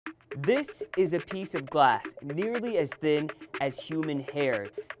This is a piece of glass nearly as thin as human hair.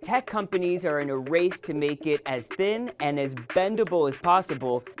 Tech companies are in a race to make it as thin and as bendable as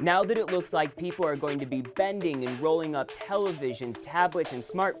possible now that it looks like people are going to be bending and rolling up televisions, tablets, and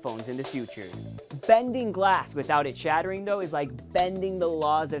smartphones in the future. Bending glass without it shattering, though, is like bending the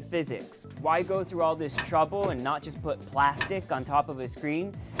laws of physics. Why go through all this trouble and not just put plastic on top of a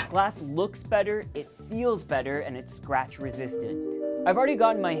screen? Glass looks better, it feels better, and it's scratch resistant. I've already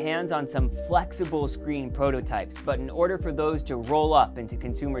gotten my hands on some flexible screen prototypes, but in order for those to roll up into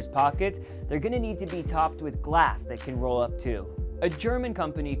consumers' pockets, they're going to need to be topped with glass that can roll up too. A German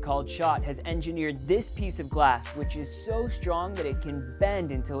company called Schott has engineered this piece of glass, which is so strong that it can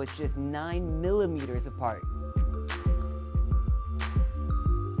bend until it's just 9 millimeters apart.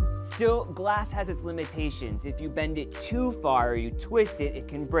 Still, glass has its limitations. If you bend it too far or you twist it, it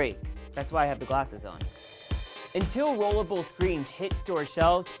can break. That's why I have the glasses on. Until rollable screens hit store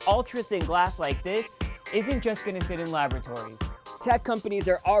shelves, ultra-thin glass like this isn't just going to sit in laboratories. Tech companies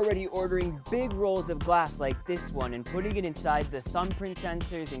are already ordering big rolls of glass like this one and putting it inside the thumbprint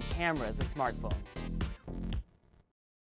sensors and cameras of smartphones.